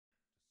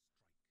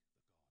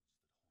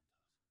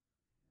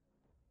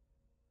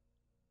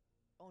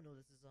Oh no,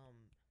 this is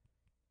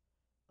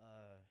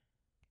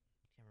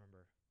can't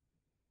remember.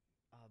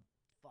 Uh,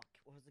 fuck.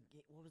 What was the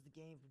game? What was the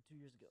game from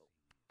 2 years ago?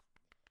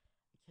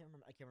 I can't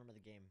remember the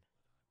game.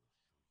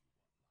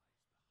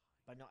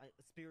 But no,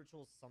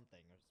 spiritual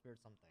something or spirit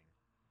something.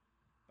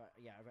 But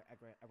yeah, I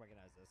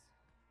recognize this.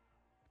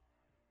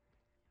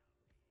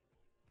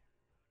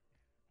 We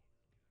will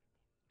embrace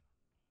our suffering,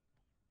 soothe our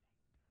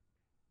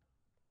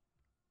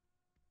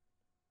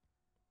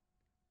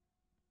scars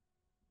of grief,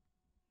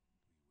 and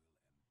break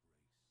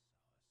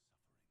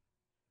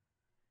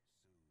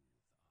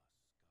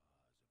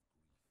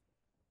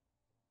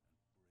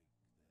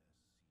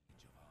their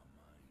siege of our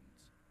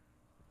minds.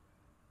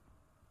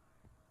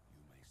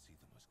 You may see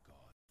them as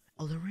gods,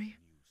 Elden Ring?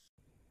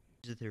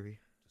 new Is a theory.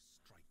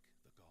 to strike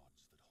the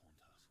gods that haunt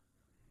us.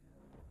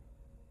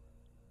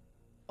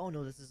 Oh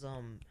no, this is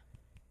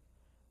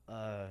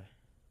uh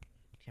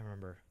can't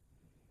remember.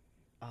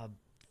 Uh,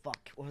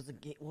 fuck. What was the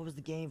game? What was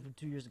the game from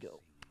 2 years ago?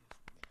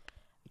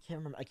 I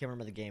can't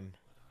remember the game. But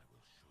I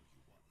will show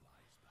you what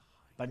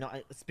lies behind. But no,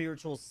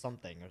 spiritual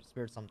something or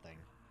spirit something.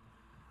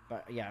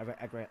 But yeah,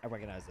 I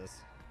recognize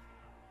this.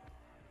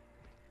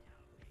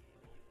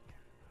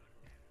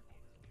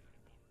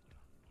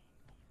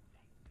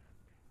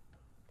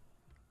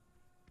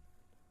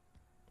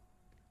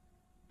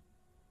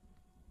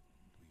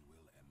 We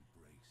will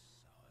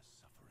embrace our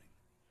suffering,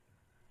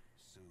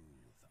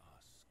 soothe our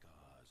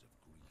scars of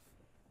grief,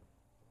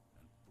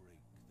 and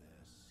break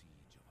their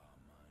siege of our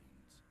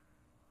minds.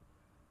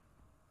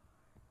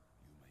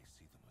 You may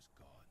see them as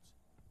gods.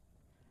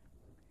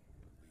 We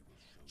will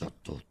show you.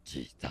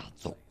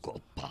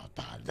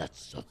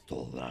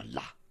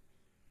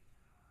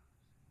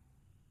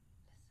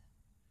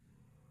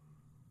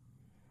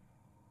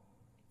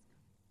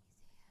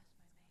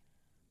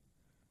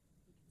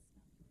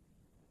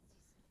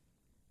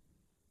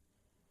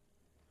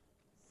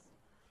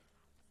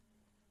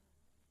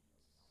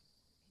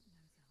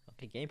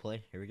 Okay, gameplay.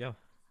 Here we go. To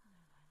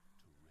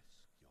risk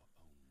your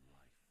own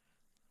life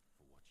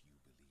for what you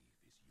believe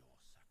is your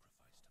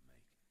sacrifice to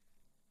make.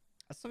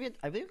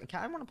 I believe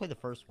I want to play the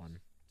first one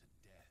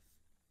To death,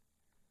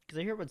 because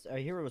I hear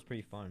it was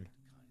pretty fun,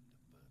 kind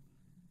of burden.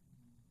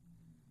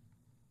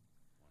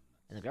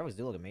 One and the that graphics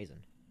do look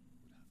amazing.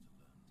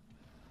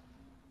 would have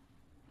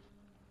to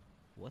learn to bear.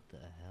 What the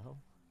hell?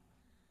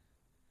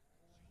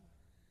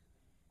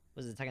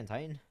 Was it Attack on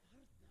Titan?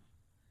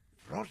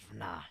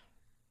 Frofna.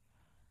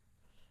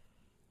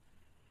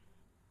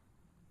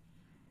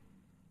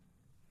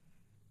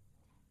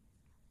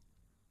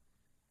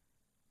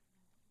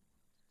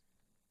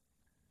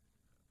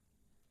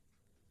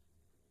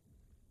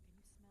 Can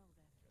you smell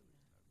their fear?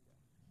 He's here.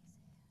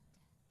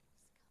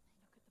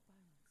 Death is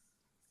coming.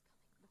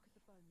 Look at the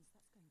bones.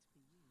 Death is coming. Look at the bones. That's going to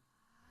be you.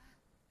 That's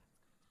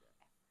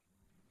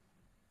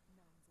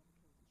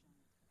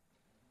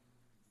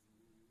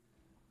going to be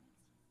everyone.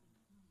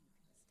 No one's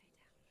ever killed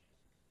a giant.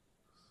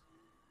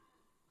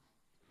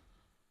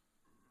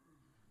 What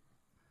makes you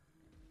think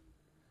you can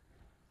stay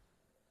down?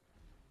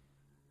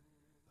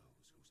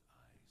 Those whose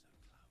eyes are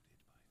clouded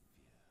by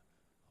fear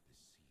are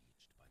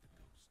besieged by the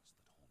ghosts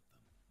that haunt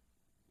them.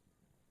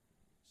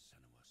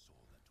 Senua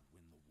saw that to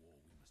win the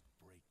war we must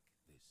break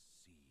this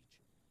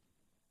siege.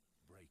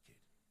 Break it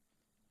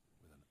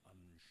with an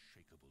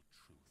unshakable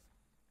truth.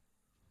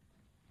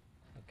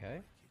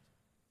 Okay.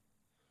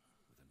 Break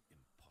it with an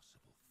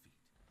impossible feat.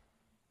 Get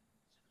ready. It's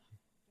about to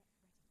start.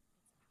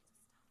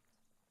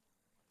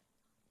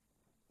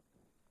 Get ready. Get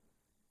ready and do this.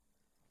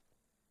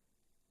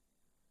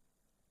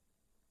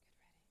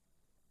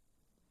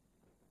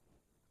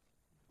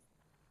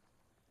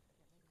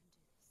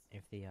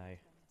 If the eye.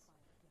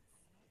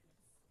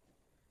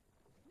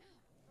 Then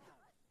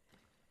fire.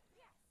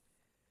 Yes.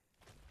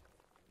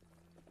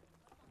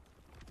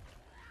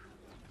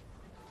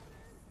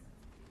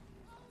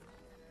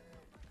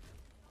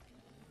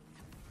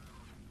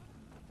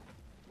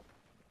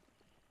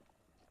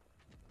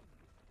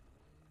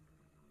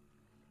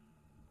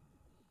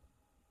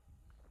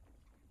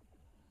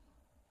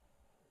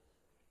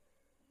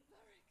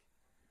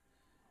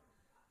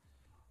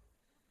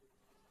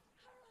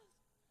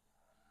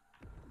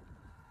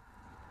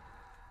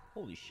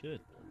 Holy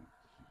shit.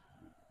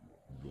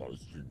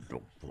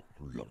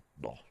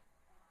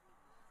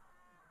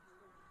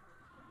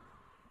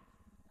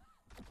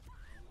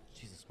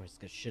 Jesus Christ,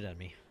 get shit out of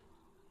me.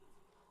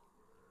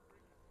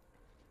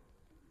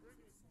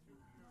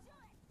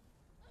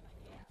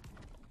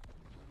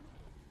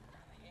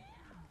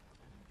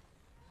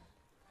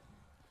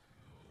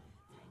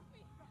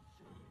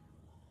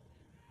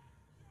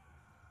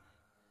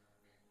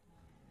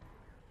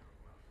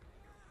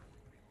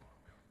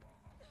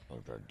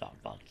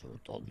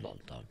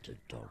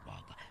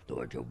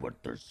 No idea what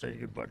they're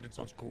saying, but it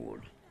sounds cool.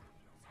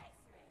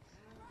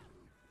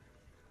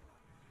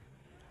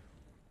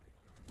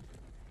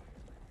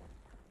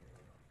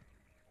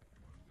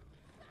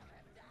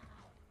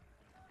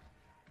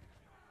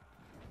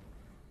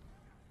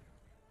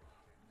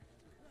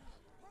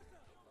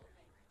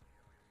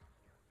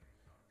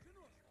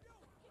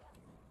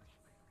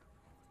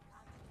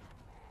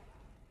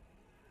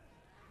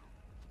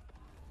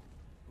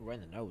 right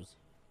in the nose.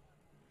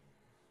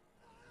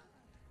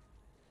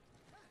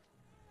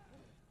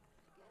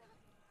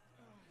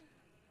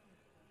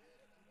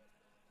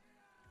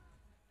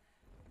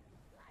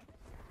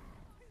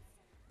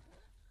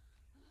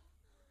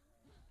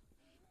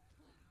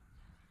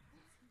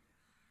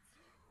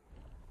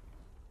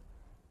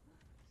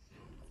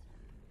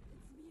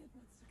 It's me it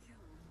wants to kill.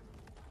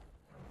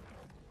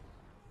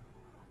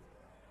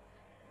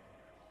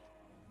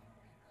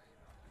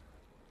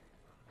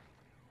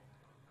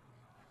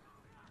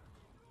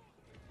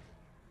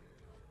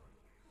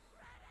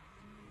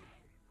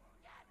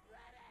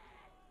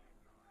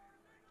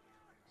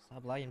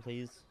 Stop lying,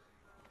 please.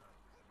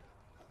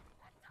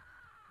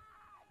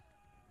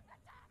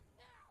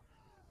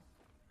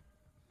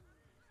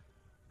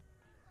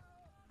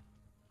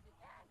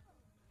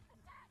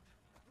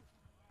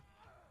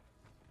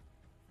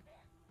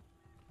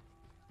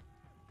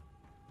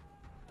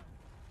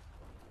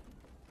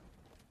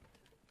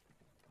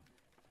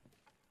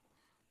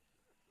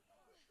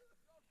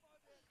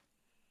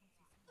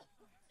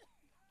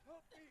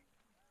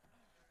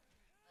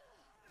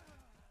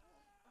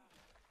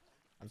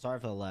 I'm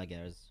sorry for the lag,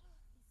 guys.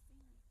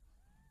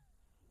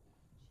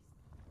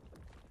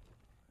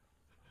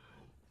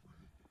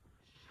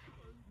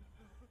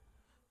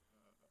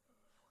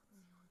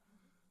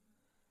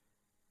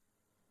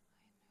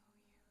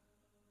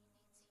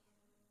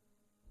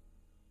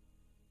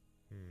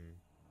 Hmm.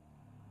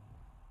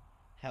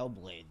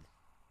 Hellblade.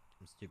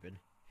 I'm stupid.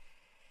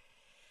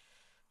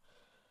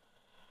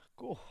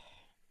 Cool.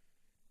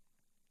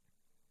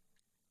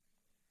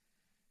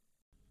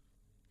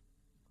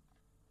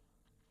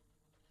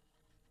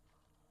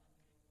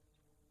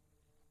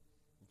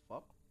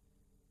 Fuck.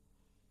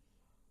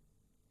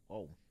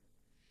 Oh.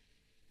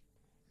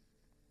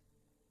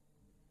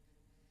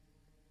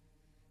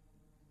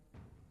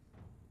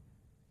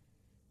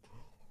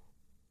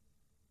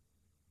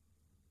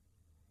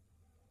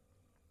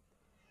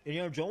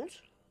 Indiana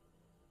Jones?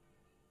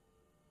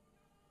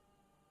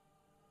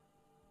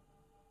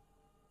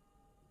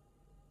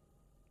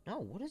 No,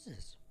 what is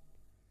this?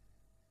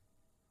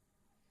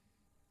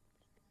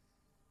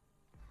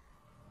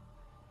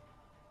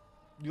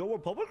 The Old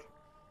Republic?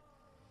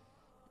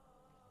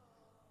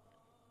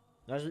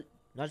 That's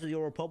the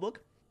Old Republic?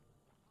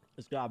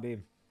 It's gotta be.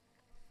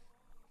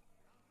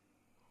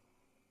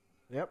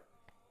 Yep.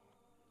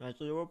 That's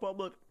the Old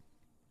Republic.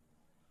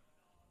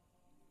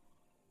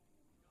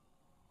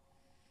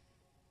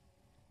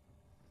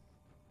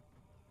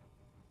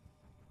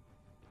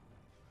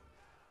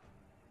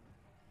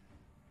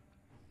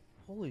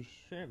 Holy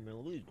shit, man.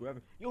 Look at these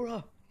grabbing.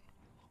 Yora!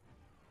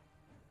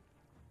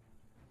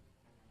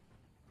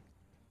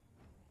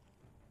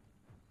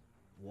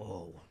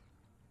 Whoa.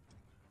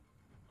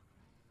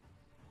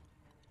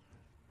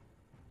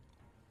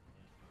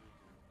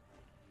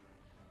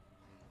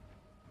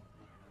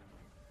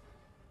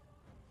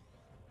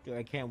 Dude,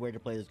 I can't wait to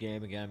play this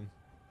game again.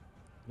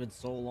 It's been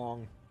so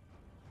long.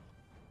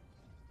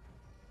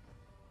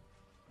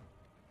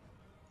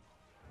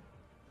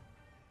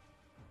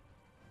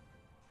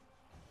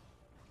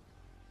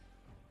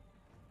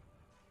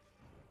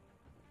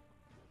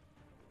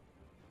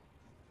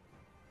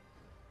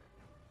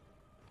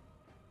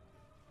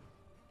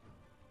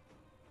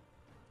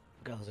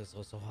 God, this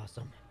is so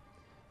awesome.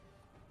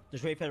 The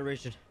Trade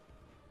Federation.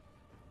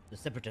 The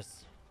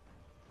Separatists.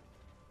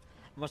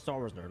 I'm a Star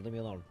Wars nerd. Leave me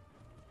alone.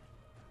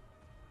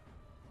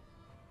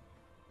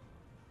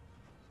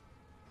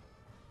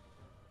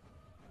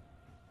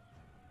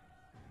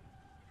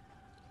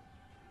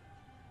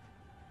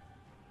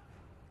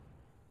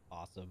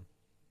 Awesome.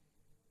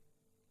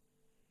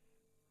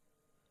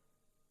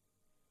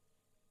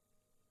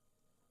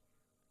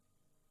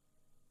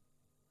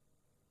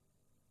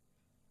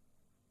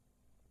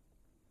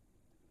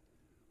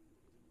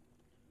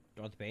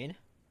 Darth Bane?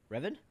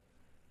 Revan?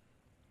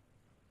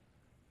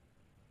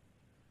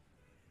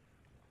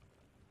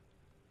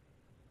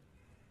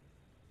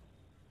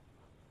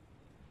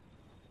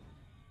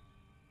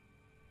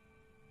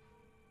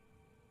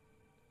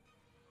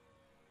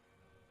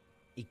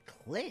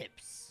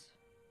 Eclipse?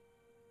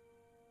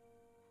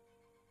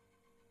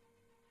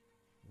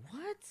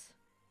 What?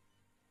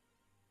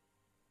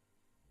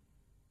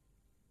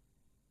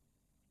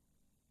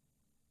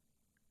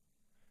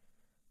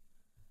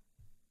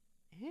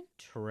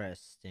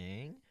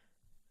 Interesting.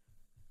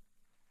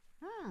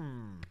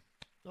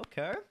 Okay.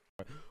 A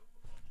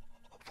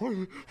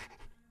new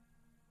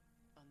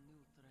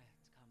threat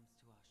comes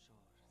to our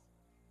shores.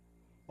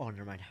 Oh,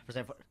 never mind.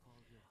 Call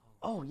you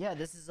home. Oh yeah,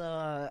 this is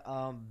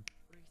Restore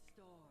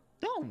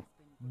no, what has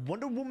been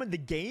Wonder broken. Woman the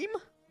game.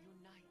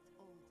 Unite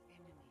old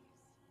enemies.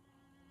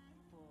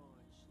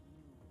 Forge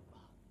new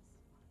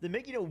bonds. They're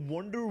making a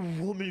Wonder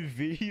Woman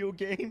video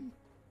game.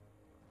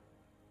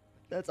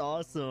 That's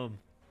awesome.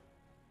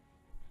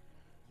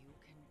 You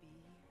can be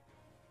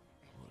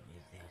a What is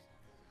leader. this?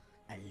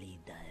 A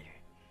leader.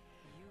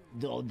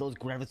 You Those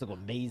graphics look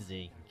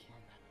amazing.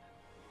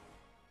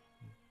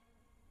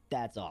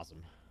 That's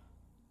awesome.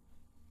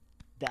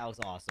 That was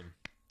awesome.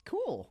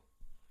 Cool.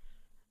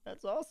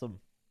 That's awesome.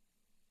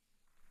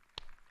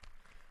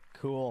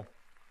 Cool.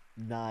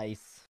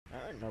 Nice.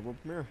 Alright, now we're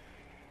premiere.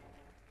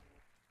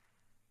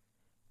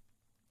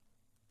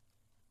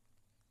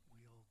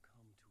 We all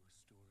come to a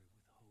story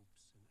with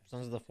hopes and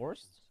Sons of the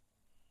Forest?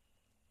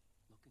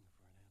 looking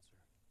for an answer.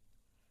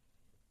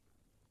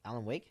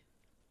 Alan Wake?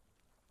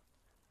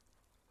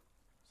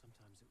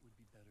 Sometimes it would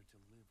be better to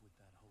live with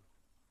that hope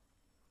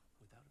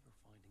without ever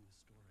finding the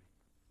story.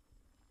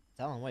 It's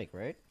Alan Wake,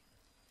 right?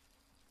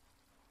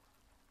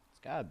 It's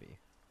gotta be.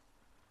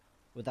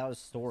 Without a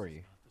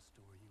story. Not the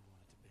story you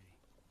want it to be.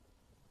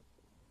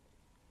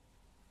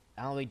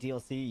 Alan Wake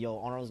DLC, yo,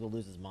 Arnold's gonna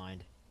lose his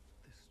mind.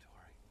 This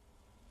story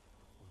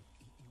will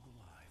eat you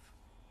alive.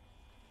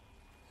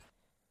 This story is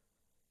a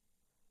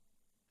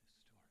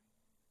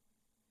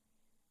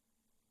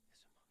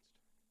monster,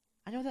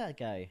 I know that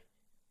guy.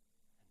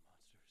 and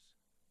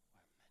monsters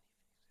wear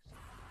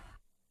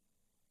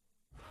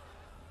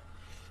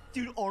many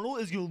faces. Dude, Arnold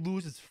is gonna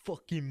lose his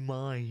fucking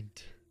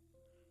mind.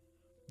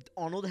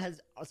 Arnold has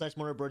such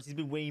Motor Birds. He's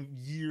been waiting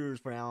years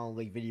for an Alan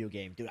Wake video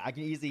game. Dude, I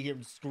can easily hear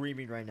him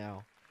screaming right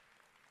now.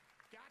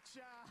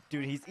 Gotcha!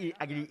 Dude,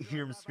 I can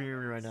hear him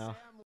screaming right now.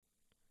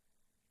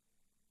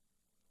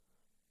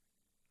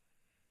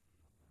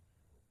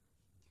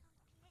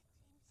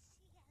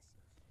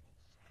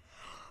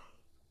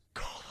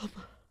 Call him.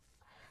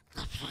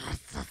 The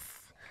princess.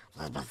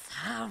 Let us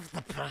have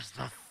the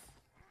princess.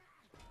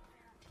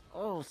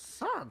 Oh,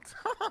 son.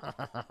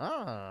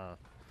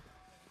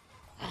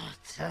 Oh,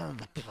 tell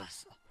the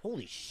princess.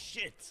 Holy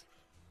shit.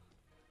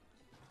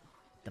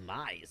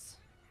 Demise.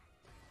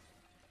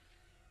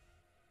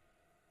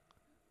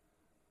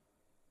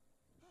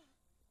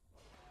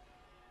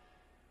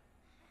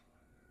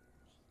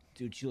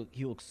 Dude,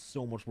 he looks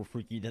so much more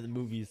freaky than the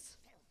movies.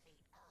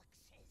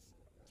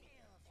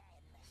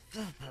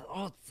 Filthy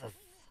oxes.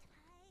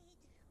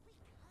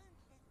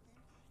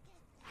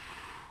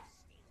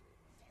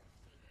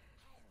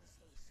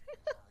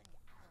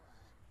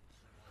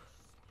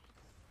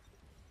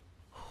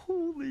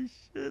 Holy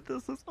shit,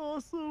 this is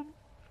awesome.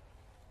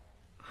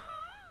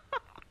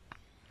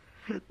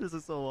 This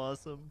is so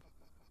awesome.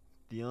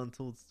 The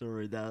Untold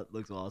Story, that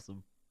looks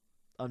awesome.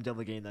 I'm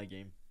definitely getting that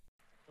game.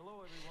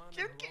 Hello, everyone.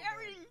 Jim and hello,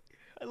 Carrey!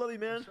 Ben. I love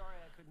you, man. I'm sorry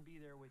I couldn't be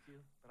there with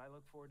you, but I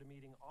look forward to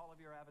meeting all of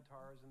your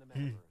avatars in the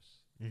metaverse,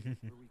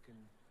 where we can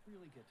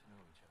really get to know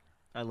each other.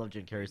 I love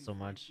Jim Carrey so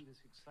Before you much. see this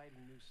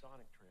exciting new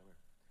Sonic trailer,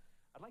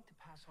 I'd like to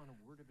pass on a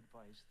word of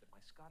advice that my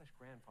Scottish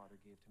grandfather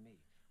gave to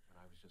me when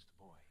I was just a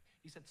boy.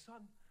 He said,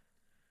 "Son,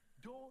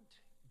 don't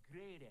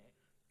grade it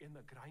in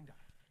the grinder.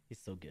 He's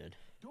so good.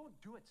 Don't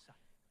do it, son.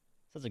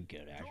 Such a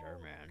good actor,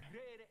 Don't man.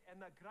 grade it in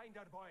the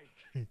grinder, boy.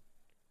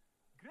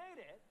 Grade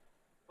it,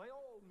 by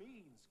all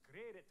means,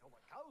 grade it till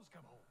the cows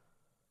come home.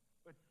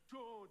 But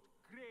don't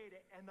grade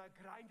it in the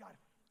grinder."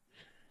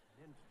 And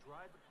then to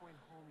drive the point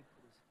home, he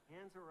put his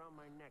hands around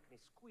my neck and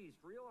he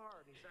squeezed real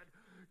hard. And he said,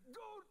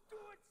 "Don't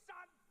do it,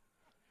 son.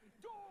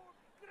 Don't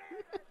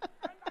grade it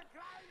in the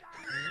grinder.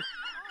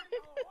 Are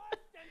you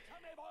listening to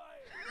me, boy?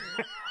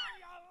 Are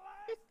you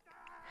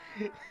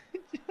listening?"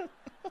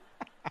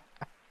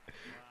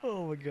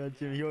 Oh my god,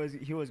 Jim. He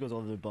always goes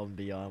over above and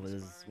beyond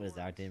with his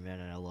acting, man,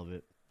 and I love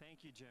it.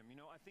 Thank you, Jim. You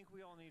know, I think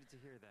we all needed to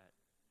hear that.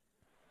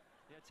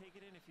 Yeah, take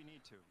it in if you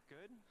need to.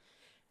 Good?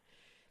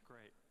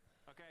 Great.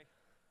 Okay,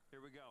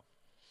 here we go.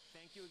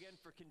 Thank you again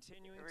for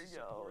continuing to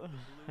support the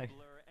Blue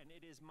Blur, and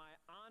it is my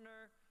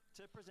honor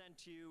to present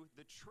to you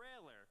the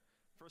trailer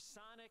for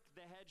Sonic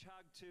the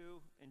Hedgehog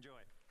 2.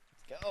 Enjoy.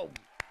 Let's go.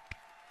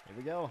 Here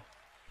we go.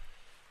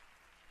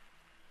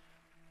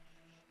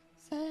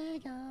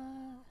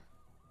 Sega.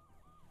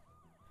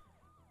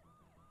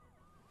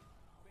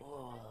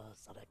 Oh,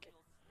 Sonic. And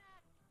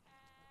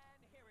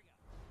here we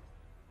go.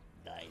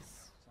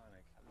 Nice.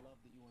 Sonic, I love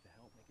that you want to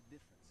help make a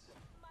difference.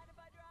 Mind if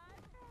I drive?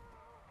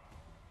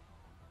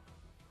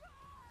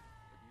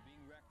 But you're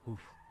being reckless.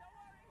 Oof. Don't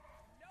worry.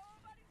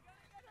 Nobody's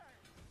gonna get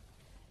hurt.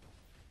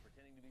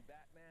 Pretending to be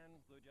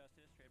Batman. Blue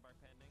Justice, trademark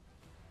pending.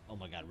 Oh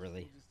my god,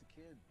 really? You're just a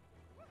kid.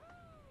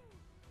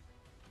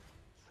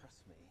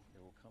 Trust me, there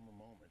will come a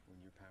moment when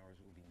your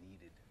powers will be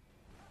needed.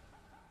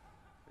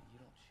 But you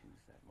don't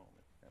choose that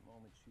moment. That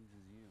moment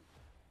chooses you.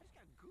 I just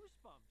got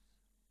goosebumps.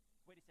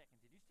 Wait a second.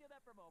 Did you steal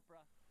that from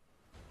Oprah?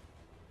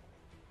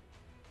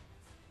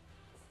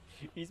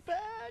 He's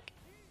back.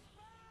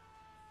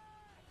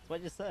 That's what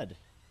I just said.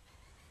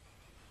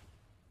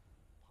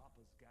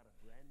 Papa's got a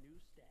brand new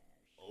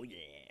stash. Oh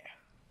yeah.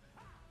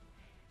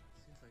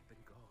 Since I've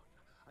been gone,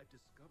 I've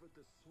discovered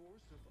the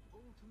source of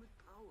ultimate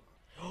power.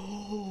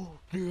 Oh,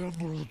 the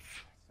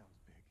emeralds.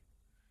 Sounds big.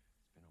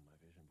 It's been on my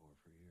vision board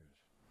for years.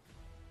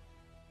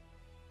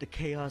 The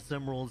Chaos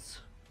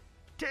Emeralds.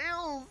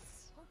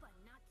 Tails. Hope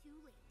I'm not too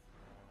late.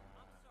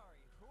 I'm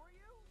sorry. Who are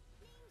you?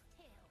 Name's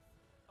Tails.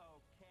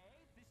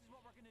 Okay, this is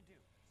what we're gonna do.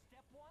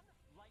 Step 1,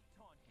 light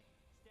taunting.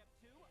 Step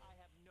 2, I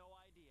have no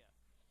idea.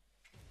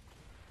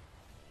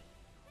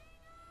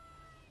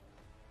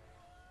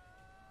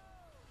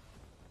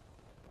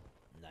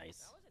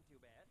 Nice. That wasn't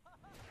too bad.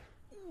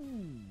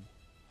 Ooh.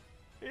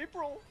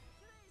 April.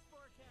 Today's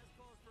forecast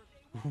calls for a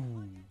 100%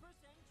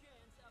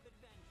 chance of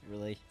adventure.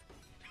 Really?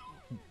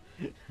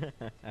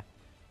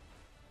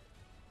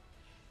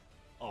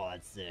 Oh,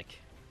 that's sick.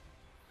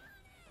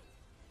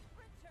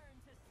 Return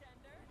to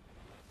sender.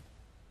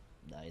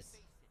 Nice. Face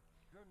it,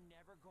 you're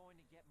never going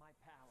to get my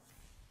power.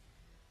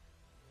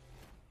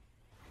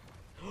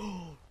 Do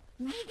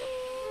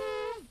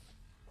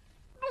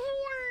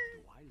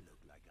I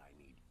look like I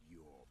need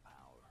your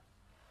power?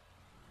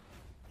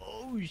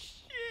 Oh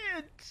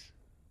shit!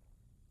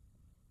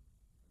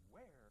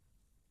 Where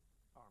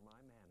are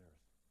my manners?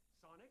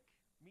 Sonic,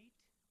 meet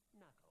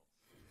Knuckles.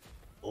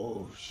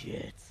 Oh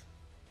shit!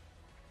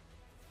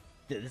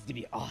 Dude, this is gonna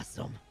be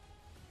awesome.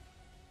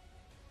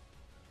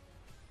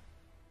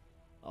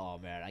 Oh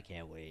man, I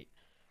can't wait.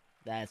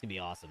 That's gonna be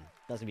awesome.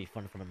 That's gonna be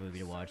fun for a movie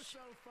to watch.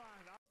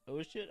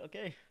 Oh shit!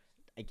 Okay,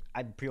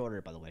 I pre-ordered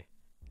it by the way.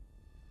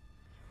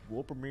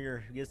 World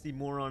premiere. You guys see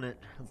more on it.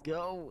 Let's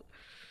go.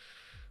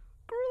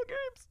 Guerrilla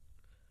Games.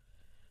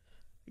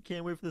 I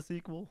can't wait for the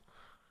sequel.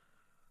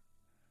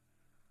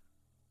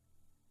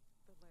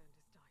 The land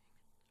is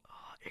dying,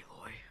 Oh,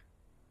 Aloy.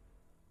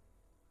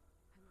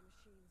 and the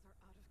machines are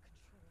out of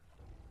control.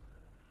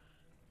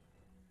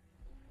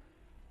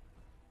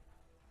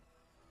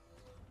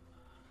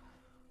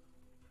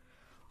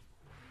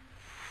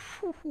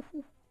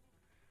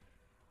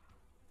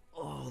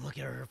 Oh, look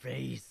at her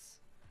face.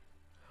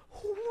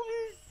 Holy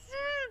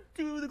shit,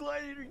 dude, the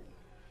gliding.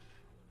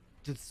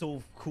 It's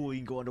so cool, you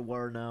can go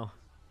underwater now.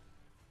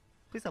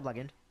 Please stop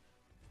lagging.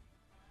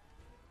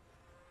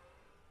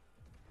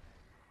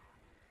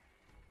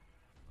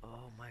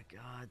 Oh my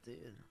god,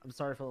 dude. I'm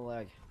sorry for the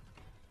lag.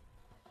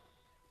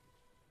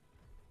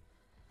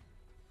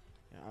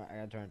 Yeah, I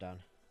gotta turn it down.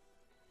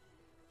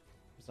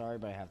 I'm sorry,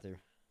 but I have to.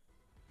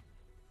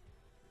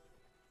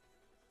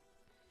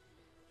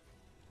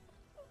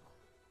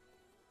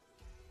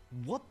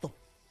 What the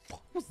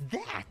fuck was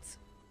that?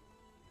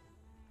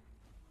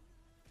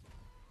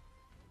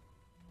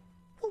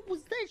 What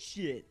was that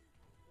shit?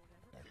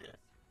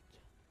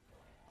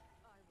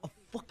 A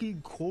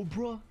fucking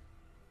cobra?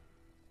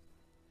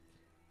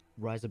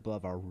 Rise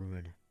above our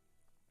ruin.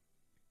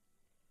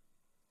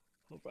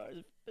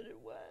 Horizon Forbidden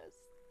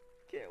West.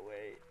 Can't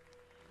wait.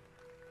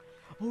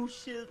 Oh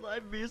shit,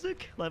 live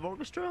music? Live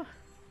orchestra?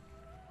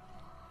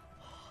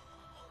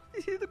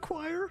 You hear the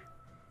choir?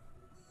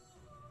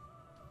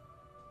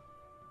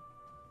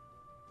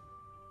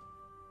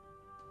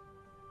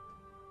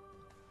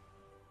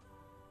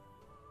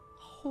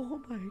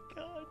 Oh my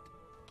god.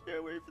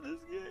 Can't wait for this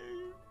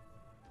game.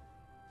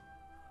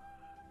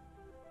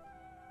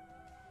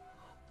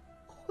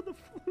 Oh, the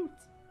flute.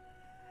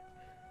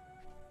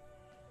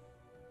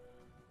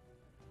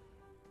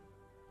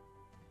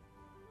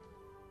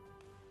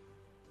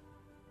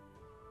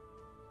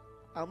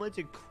 I'm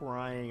legit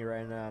crying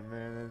right now,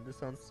 man. This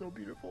sounds so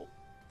beautiful.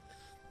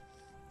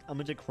 I'm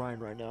legit crying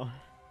right now.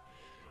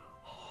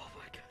 Oh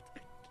my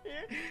god. I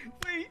can't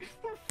wait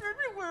for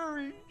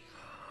February.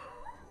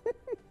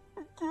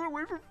 I can't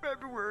wait for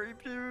February,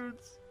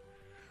 dudes.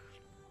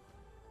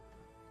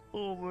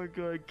 Oh my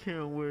god, I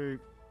can't wait.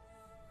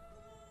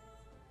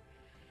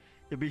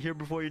 It'll be here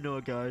before you know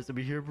it, guys. It'll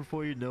be here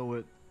before you know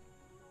it.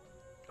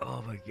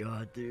 Oh my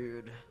god,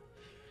 dude.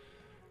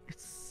 It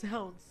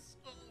sounds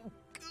so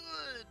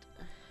good.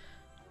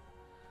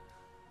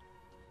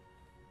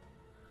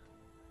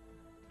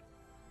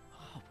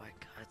 Oh my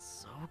god,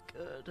 it's so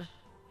good.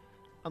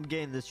 I'm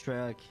getting this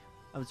track.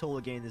 I'm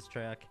totally getting this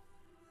track.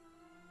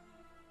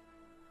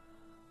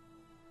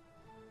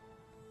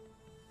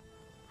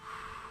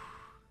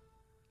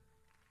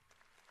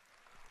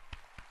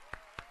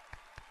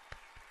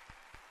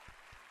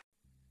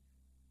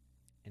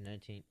 In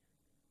 19.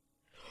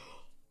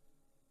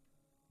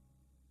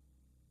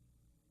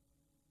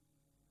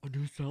 A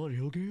new Silent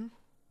Hill game?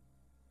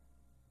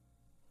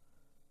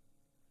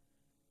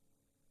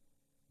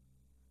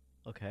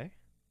 Okay.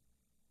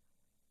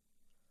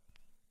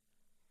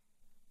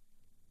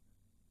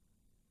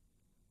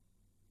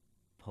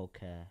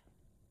 Poker.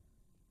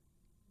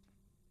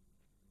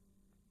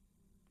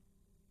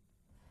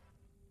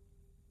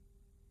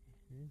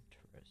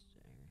 Interesting.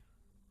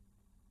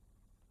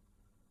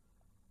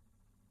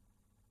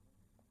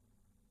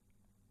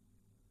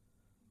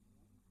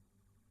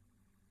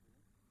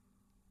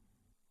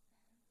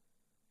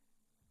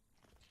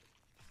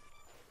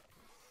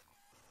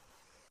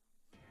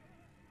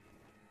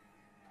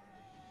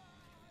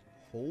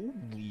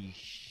 Holy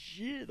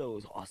shit, that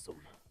was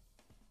awesome.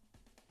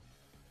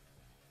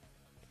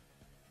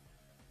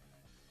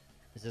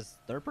 Is this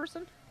third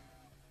person?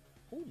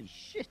 Holy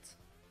shit.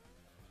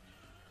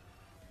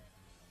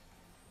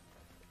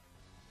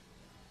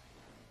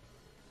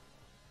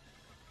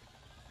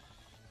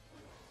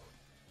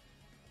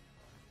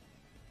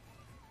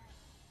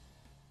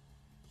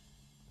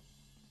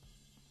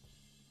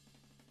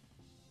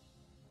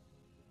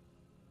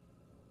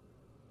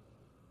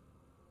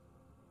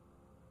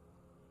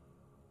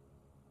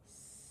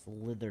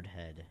 Slithered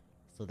head.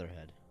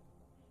 Slitherhead.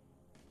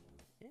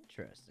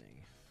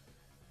 Interesting.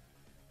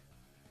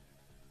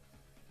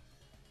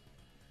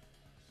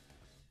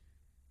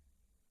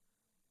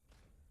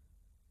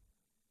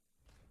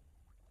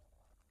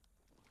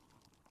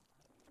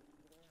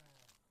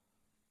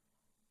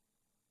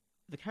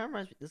 This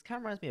kind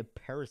of reminds me of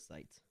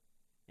Parasite,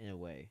 in a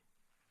way.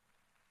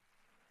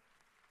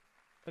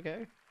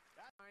 Okay.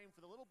 Time for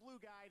the little blue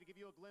guy to give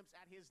you a glimpse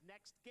at his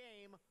next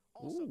game.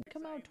 Also Ooh,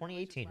 come out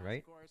exciting, 2018, delicious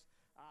right? laughs, of course.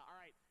 All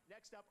right,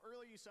 next up,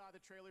 earlier you saw the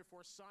trailer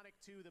for Sonic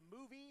 2, the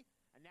movie,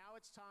 and now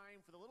it's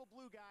time for the little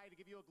blue guy to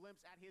give you a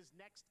glimpse at his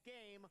next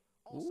game,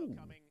 also Ooh.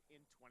 coming in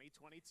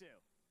 2022.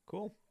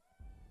 Cool.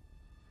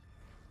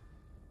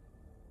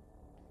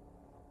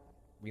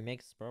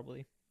 Remakes,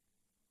 probably.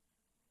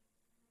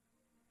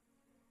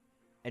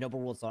 An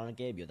open world Sonic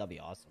game? Yeah, that'd be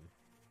awesome.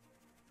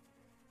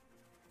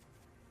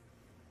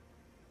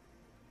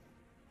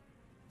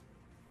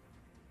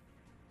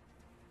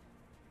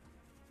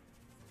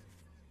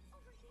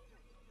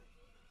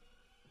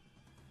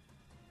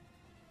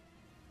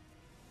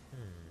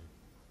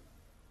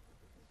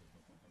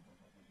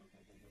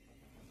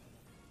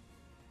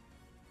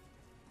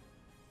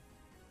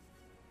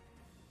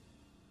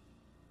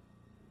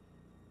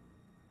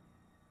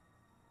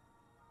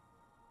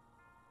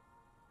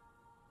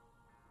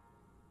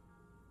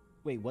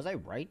 Wait, was I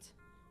right?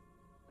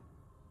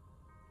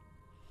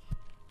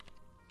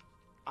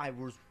 I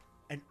was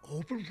an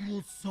open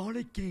world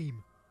Sonic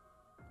game.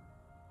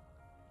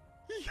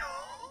 Yo!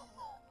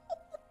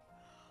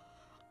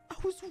 I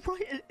was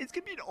right. It's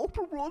gonna be an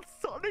open world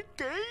Sonic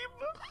game.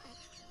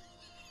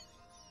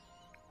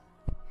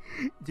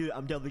 Dude,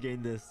 I'm definitely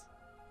getting this.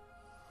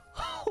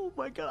 Oh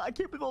my god, I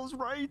can't believe I was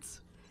right.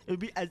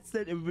 I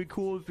said it would be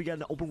cool if we got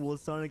an open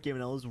world Sonic game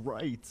and I was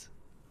right.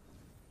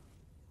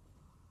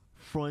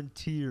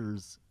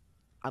 Frontiers.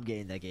 I'm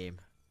getting that game.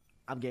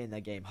 I'm getting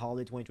that game.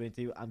 Holiday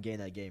 2022, I'm getting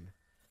that game.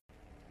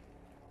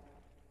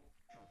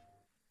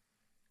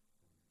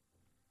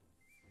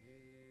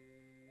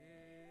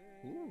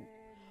 Ooh.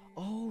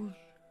 Oh,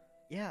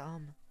 yeah,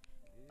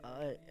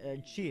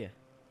 Chia.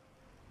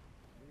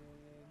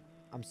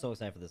 I'm so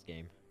excited for this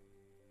game.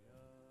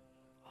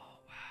 Oh,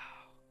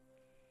 wow.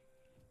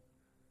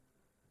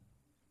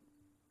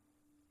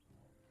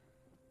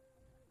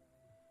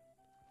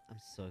 I'm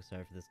so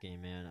excited for this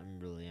game, man. I'm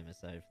really am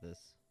excited for this.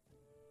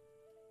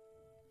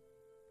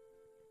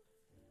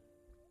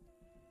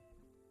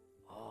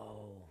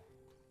 Oh.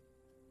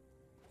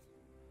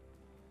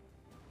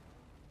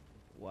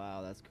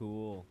 Wow, that's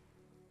cool.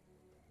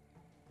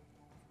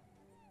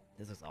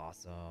 This looks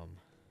awesome.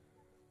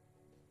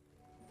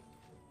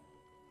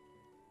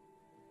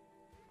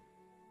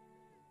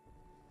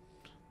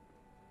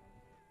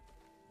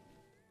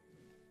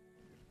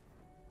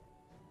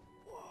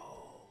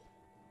 Whoa.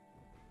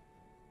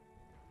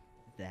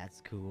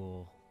 That's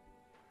cool.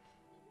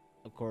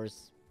 Of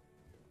course,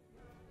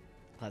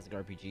 classic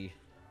RPG.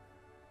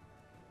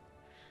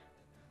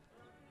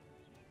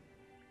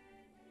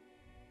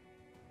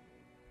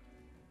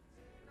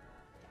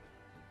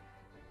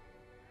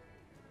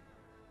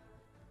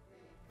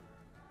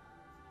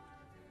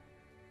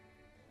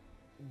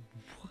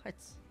 What?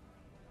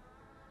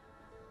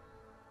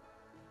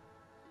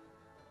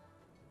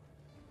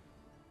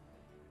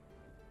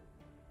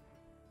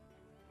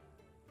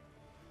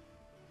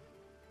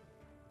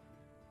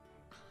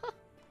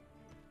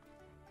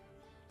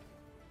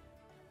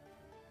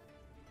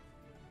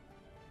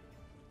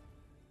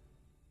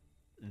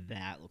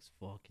 That looks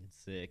fucking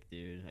sick,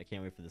 dude. I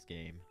can't wait for this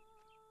game.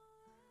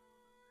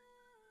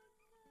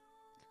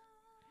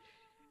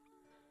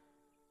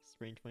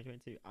 Spring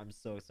 2022. I'm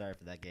so excited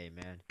for that game,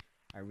 man.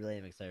 I really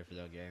am excited for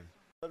that game.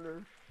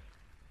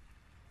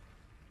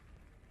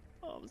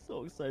 Oh, I'm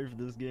so excited for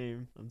this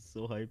game. I'm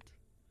so hyped.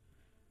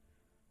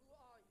 Who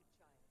are you,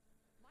 child?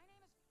 My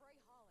name is Frey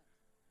Holland.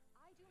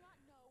 I do not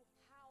know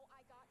how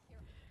I got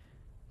here,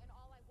 and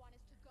all I want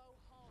is to go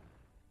home.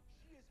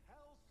 She is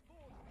hell's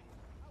spawn.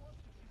 How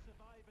else did she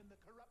survive in the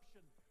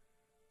corruption?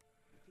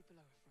 The people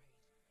are afraid.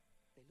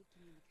 They look to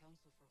me in the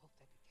council for hope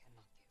that we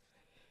cannot give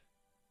them.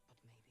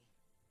 But maybe you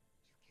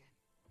can.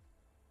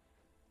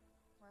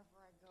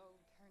 Wherever I go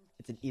turns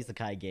It's an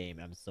isekai game,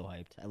 and I'm so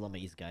hyped. I love my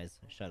isekais.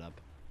 Shut up.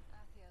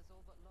 Athia's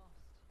all but lost.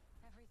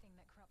 Everything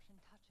that corruption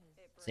touches.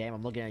 Sam,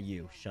 I'm looking at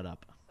you. Shut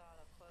up.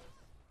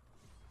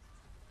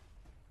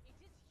 It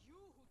is you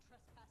who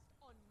trespassed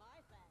on my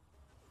land.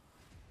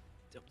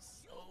 I'm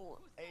so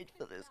hyped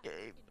for this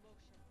game. In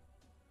motion.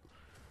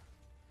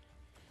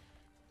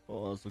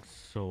 Oh, this looks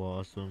so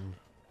awesome.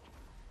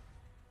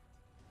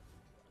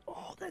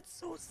 Oh, that's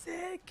so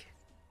sick.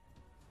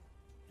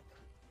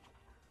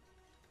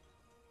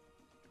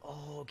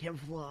 Oh,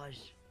 camouflage.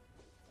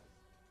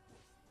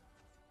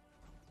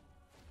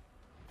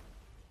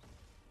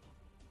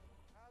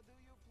 How do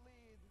you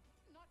plead?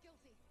 Not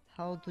guilty.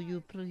 How do you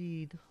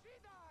plead? She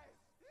dies!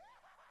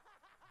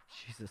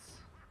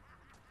 Jesus.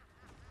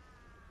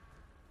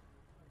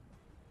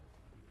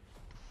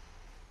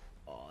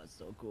 Oh, it's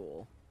so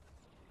cool.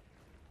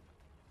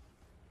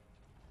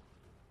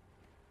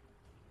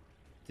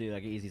 Dude, I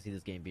can easily see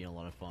this game being a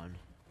lot of fun.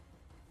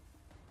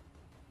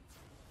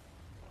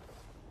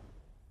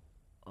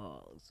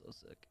 Oh, it looks so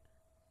sick.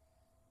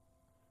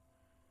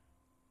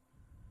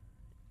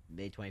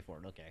 May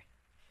 24th, okay.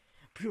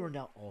 Pre-order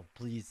now. Oh,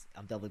 please.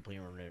 I'm definitely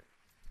pre-ordering it.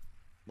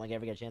 Like, if I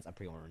ever get a chance, I'm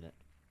pre-ordering it.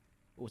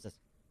 What's this?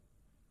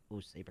 Ooh,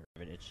 Saber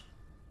Heritage.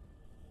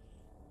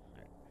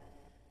 Alright.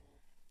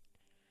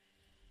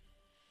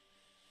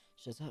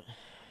 Shut up.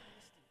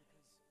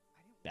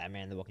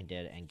 Batman, The Walking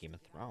Dead, and Game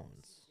of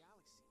Thrones.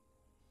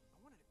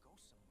 I wanted to go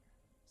somewhere,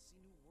 see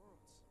new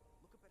worlds,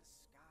 look up at a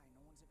sky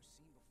no one's ever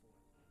seen before.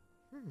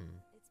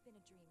 It's been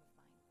a dream of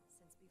mine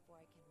since before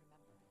I can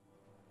remember.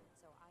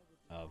 So I would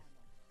be Oh. honored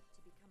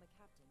to become a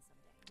captain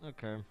someday.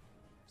 Okay.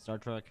 Star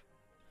Trek.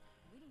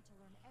 We need to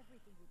learn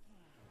everything we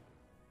can.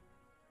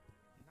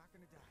 You're not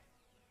gonna die.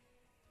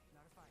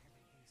 Not if I have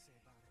anything to say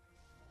about it.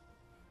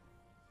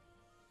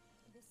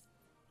 This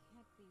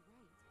can't be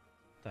right.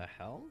 The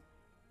hell?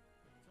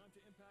 Time to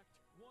impact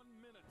 1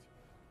 minute.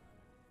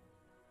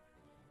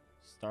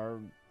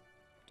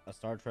 A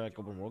Star Trek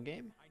open world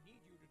game? I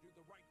need you to do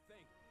the right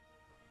thing.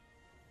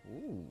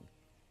 Ooh.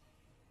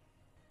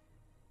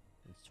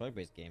 It's a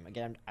toy-based game.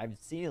 Again, I've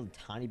seen a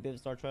tiny bit of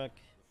Star Trek,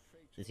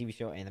 the TV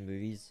show and the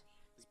movies.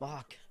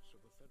 Spock,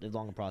 live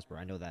long and prosper.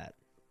 I know that.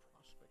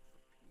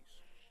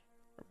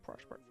 A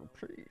prospect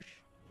for peace.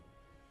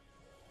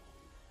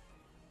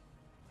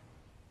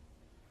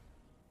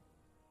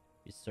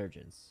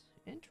 Resurgence.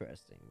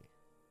 Interesting.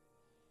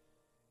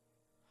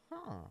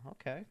 Huh.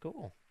 Okay.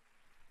 Cool.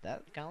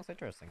 That kind of looks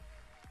interesting.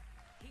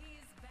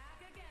 He's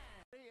back again.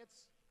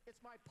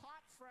 It's my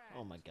pot friend.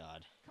 Oh my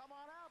god. Come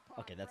on out, pot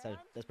Okay, that's friend.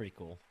 that's pretty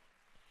cool.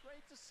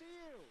 Great to see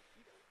you.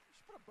 You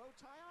should put a bow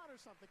tie on or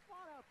something. Come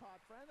on out, pod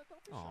friend.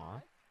 Don't be Aw.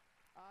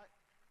 shy.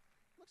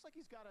 Looks like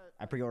he's got a.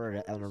 I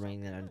pre-ordered Elden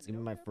Ring, and it's gonna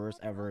be my first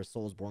ever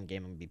Soulsborne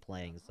game I'm gonna be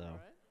playing. So All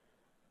right.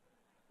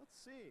 Let's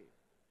see.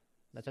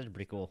 that's actually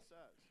pretty cool. Says.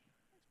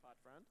 Thanks, pot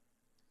friend.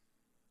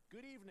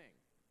 Good evening.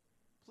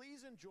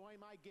 Please enjoy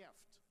my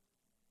gift.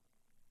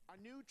 A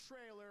new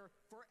trailer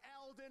for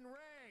Elden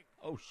Ring.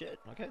 Oh shit.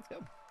 Okay, let's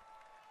go.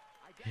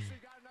 I guess we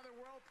got another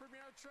world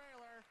premiere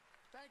trailer.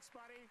 Thanks,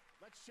 buddy.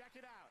 Let's check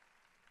it out.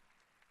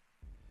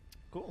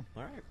 Cool.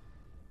 All right.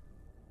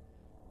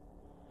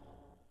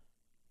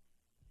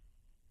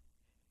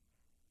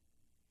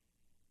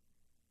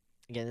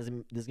 Again, this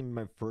is gonna be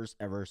my first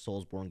ever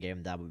Soulsborne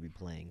game that I would be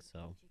playing.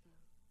 So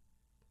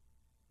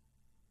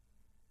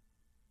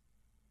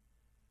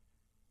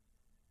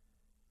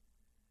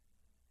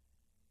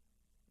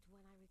But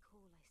when I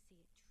recall, I see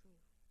it true.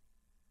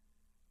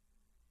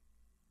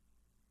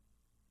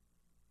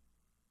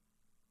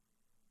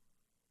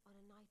 On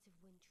a night of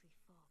wintry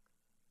fog,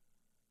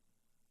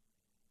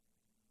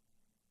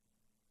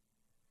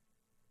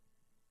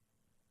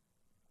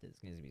 this is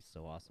gonna be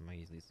so awesome. I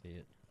easily see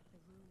it. the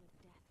rune of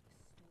death was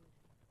stolen.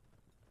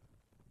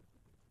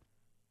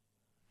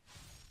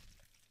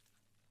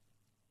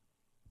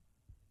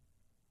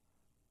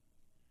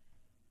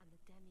 And the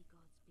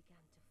demigods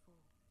began to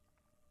fall.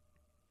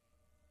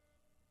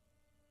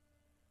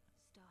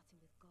 Starting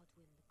with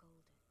Godwyn the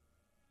Golden.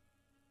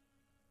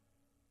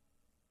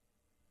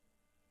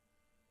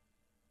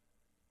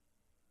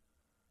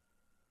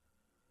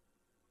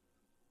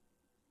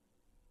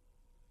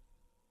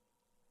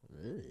 Ugh.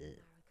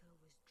 Marika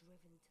was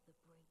driven to the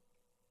brink.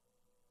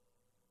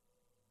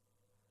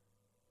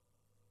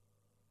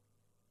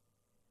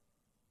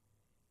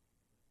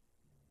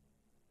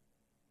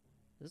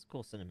 This is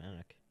cool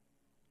cinematic.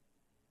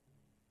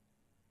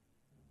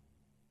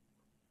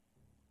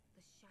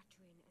 The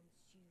shattering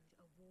ensued,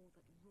 a war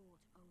that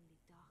wrought only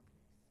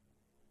darkness.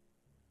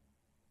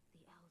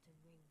 The Elden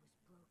Ring was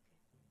broken.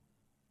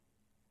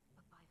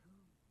 But by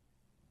whom?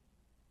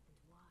 And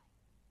why?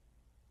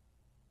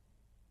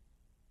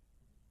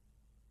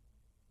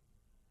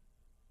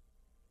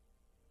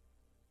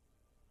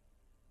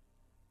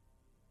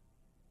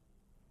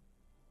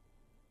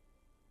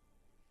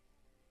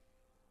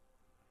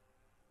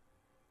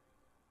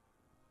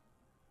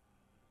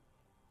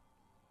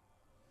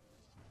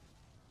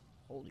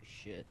 Holy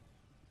shit.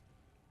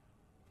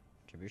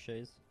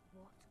 Trebuchets?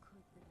 What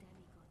could the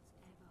demigods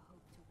ever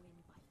hope to win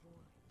by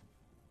war?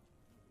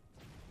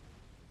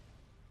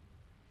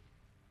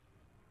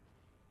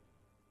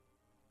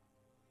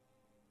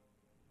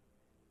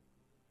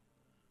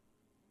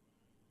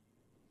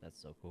 That's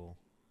so cool.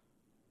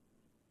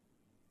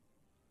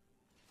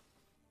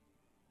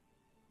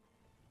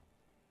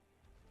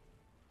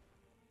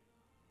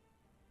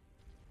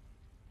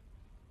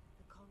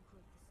 The conqueror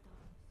of the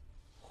stars.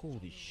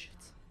 Holy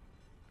shit.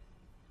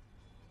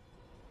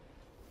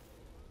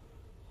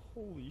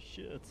 Holy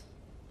shit.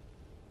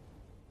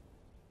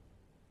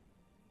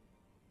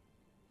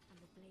 And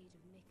the blade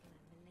of Mikkel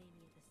and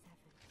Melania the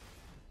Seven.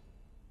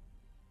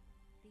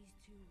 These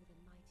two were the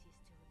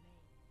mightiest to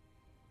remain,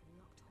 and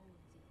locked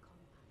horns in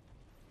combat.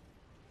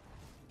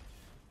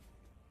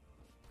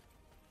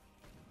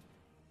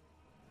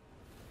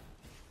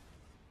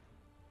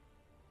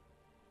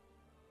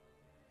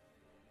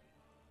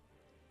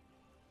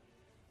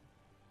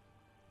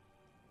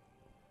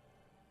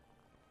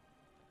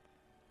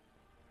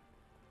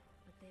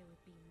 But there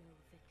would be no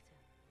victor.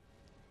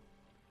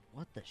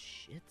 What the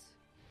shit?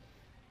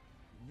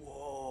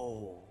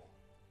 Whoa.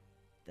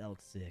 That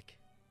looks sick.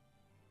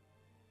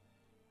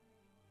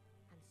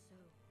 And so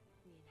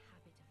we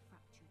inhabit a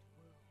fractured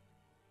world.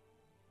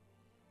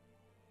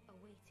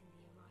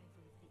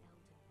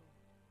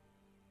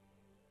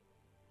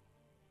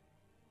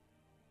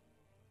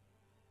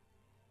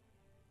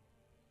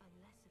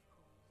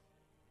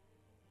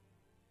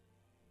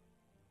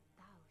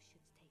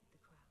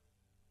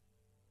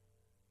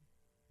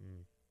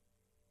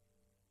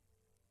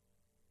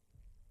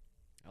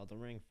 Elden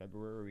Ring,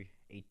 February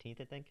 18th,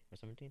 I think, or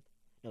 17th.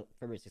 No,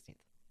 February 16th.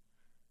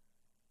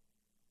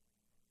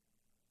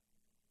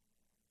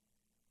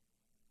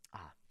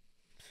 Ah,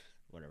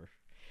 whatever.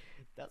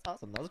 That's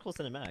awesome. That was a cool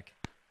cinematic.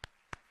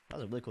 That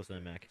was a really cool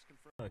cinematic.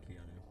 Okay,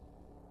 I know.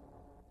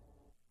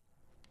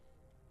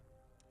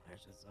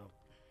 There's just so.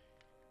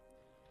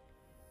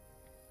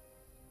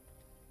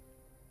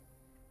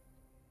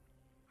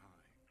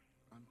 Hi,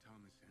 I'm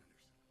Thomas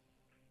Anderson.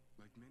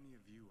 Like many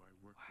of you, I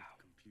work with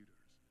computers.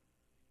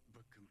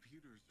 But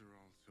computers are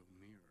also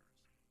mirrors,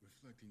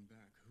 reflecting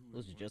back who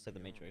Those and are just what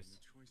like the we are Matrix. and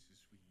the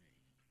choices we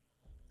make,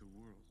 the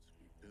worlds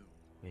we build.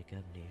 Wake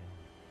up, Neo.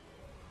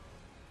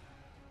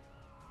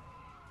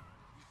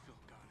 You still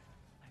got it.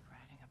 Like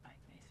riding a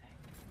bike, they say.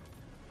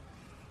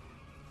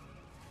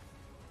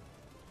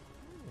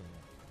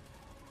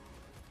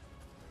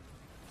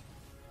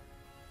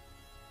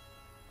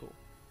 Cool.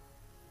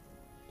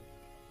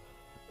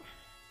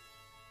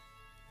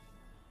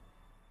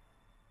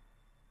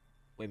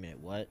 Wait a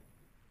minute, what?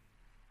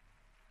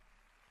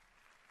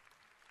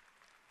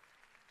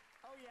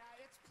 Oh yeah,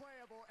 it's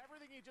playable.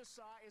 Everything you just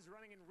saw is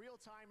running in real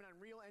time in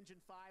Unreal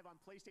Engine 5 on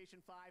PlayStation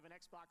 5 and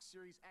Xbox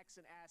Series X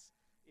and S.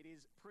 It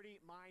is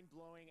pretty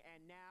mind-blowing,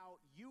 and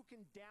now you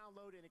can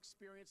download and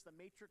experience The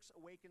Matrix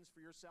Awakens for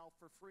yourself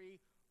for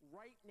free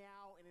right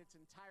now in its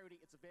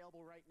entirety. It's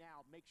available right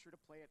now. Make sure to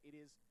play it. It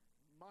is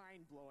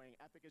mind-blowing.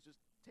 Epic is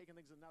just taking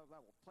things to another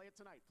level. Play it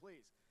tonight,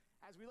 please.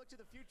 As we look to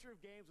the future of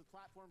games with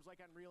platforms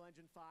like Unreal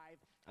Engine 5,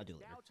 I'll do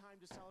it it's now later.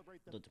 time to celebrate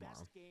Do the it tomorrow.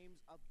 best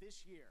games of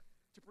this year.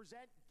 To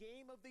present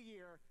Game of the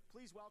Year,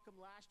 please welcome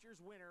last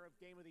year's winner of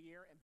Game of the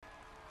Year. And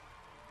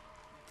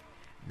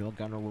No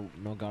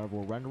God of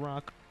War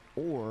Ragnarok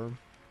or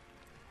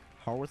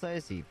Hogwarts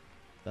Legacy.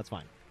 That's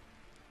fine.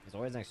 It's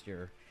always next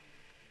year.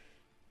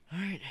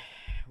 Alright,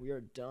 we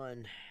are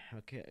done.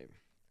 Okay.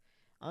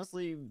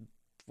 Honestly,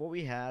 for what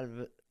we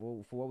have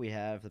for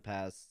the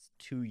past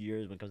 2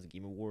 years when it comes to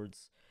Game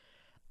Awards,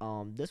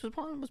 this was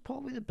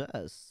probably the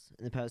best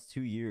in the past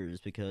 2 years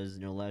because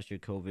last year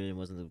COVID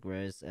wasn't the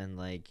greatest and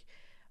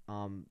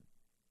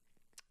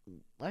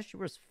last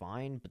year was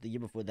fine, but the year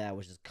before that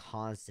was just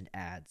constant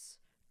ads.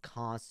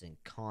 Constant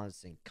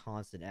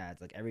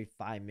ads. Like every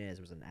 5 minutes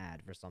was an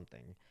ad for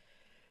something.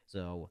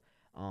 So,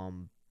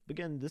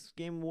 again, this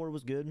Game Award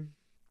was good.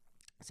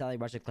 Sadly,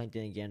 Ratchet & Clank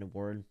didn't get an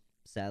award.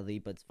 Sadly,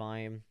 but it's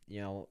fine.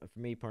 For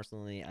me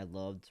personally, I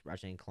loved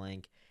Ratchet &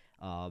 Clank.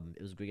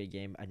 It was a great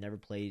game. I never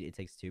played It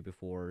Takes Two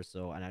before,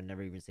 and I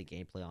never even seen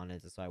gameplay on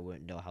it, so I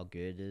wouldn't know how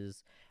good it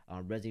is.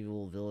 Resident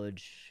Evil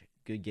Village,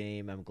 good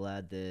game. I'm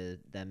glad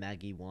that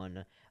Maggie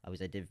won. I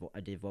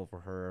did vote for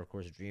her. Of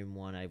course, Dream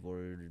won. I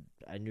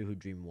knew who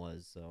Dream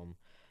was. So,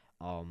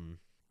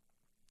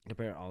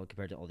 compared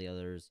to all the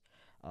others,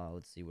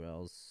 let's see what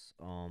else.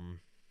 Well,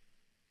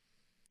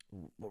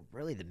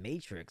 really, the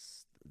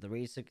Matrix, the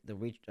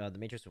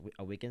Matrix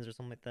Awakens or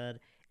something like that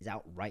is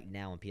out right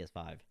now on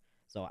PS5.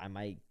 So I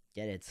might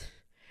get it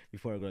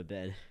before I go to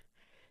bed.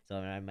 So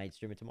I might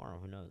stream it tomorrow.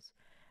 Who knows?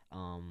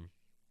 Or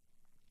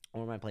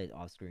I might play it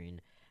off screen.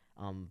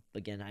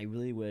 Again, I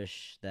really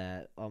wish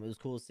that it was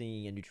cool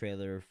seeing a new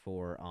trailer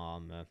for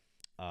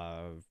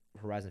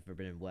Horizon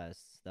Forbidden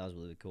West. That was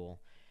really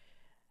cool.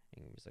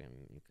 Hang on a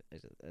second,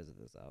 exit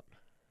this out.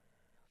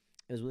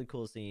 It was really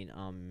cool seeing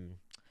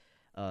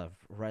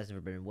Horizon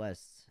Forbidden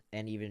West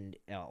and even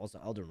also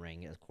Elden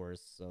Ring, of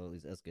course. So at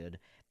least that's good.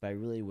 But I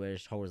really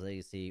wish Hogwarts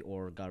Legacy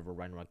or God of War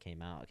Ragnarok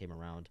came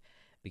around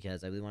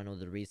because I really want to know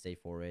the release date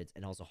for it,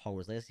 and also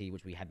Hogwarts Legacy,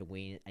 which we have been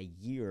waiting a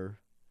year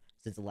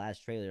since the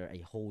last trailer, a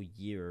whole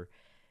year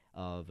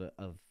of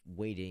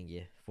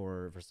waiting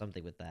for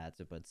something with that.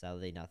 But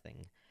sadly,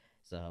 nothing.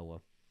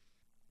 So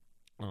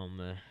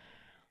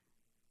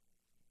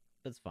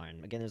that's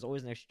fine. Again, there's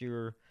always next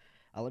year.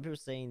 A lot of people are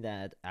saying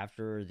that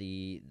after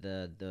the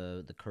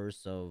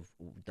curse of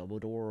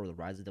Dumbledore or the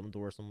rise of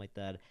Dumbledore or something like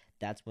that,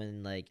 that's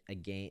when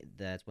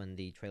that's when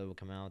the trailer will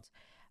come out.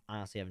 I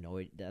honestly have no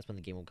idea. That's when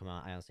the game will come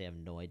out. I honestly have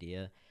no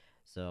idea.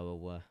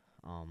 So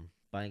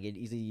but I can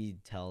easily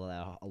tell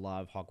that a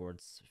lot of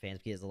Hogwarts fans,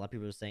 because a lot of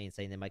people are saying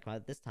they might come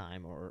out this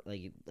time, or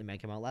like it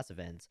might come out last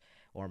event,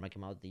 or it might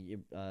come out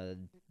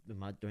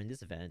during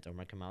this event, or it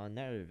might come out in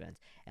another event.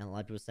 And a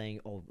lot of people are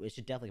saying, oh, it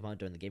should definitely come out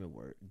during the Game of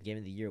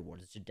the Year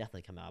awards. It should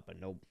definitely come out, but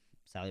nope,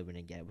 sadly we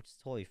didn't get it, which is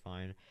totally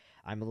fine.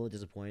 I'm a little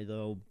disappointed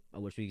though. I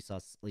wish we saw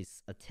at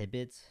least a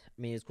tidbit. I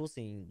mean, it's cool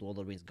seeing Lord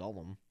of the Rings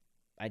Gollum.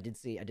 I did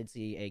see a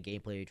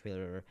gameplay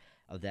trailer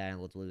of that, and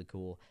it looked really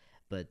cool,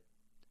 but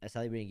I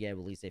sadly we didn't get a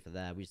release date for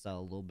that. We saw a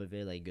little bit of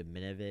it, like a good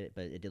minute of it,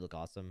 but it did look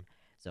awesome.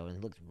 So, and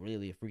it looked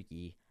really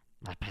freaky.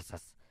 My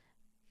princess.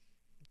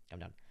 Calm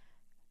down.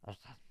 But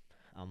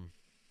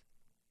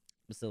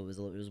still, it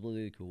was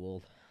really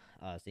cool.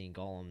 Seeing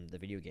Gollum, the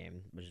video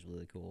game, which is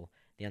really cool.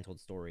 The untold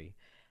story.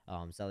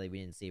 Sadly we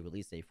didn't see a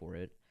release date for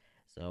it.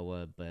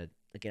 So, but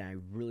again, I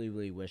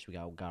really wish we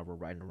got God of War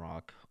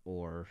Ragnarok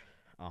or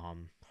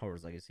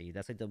Hogwarts Legacy.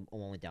 That's like the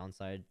only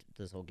downside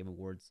to this whole Game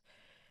Awards.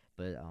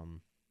 But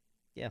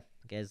yeah,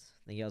 guys,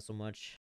 thank you all so much.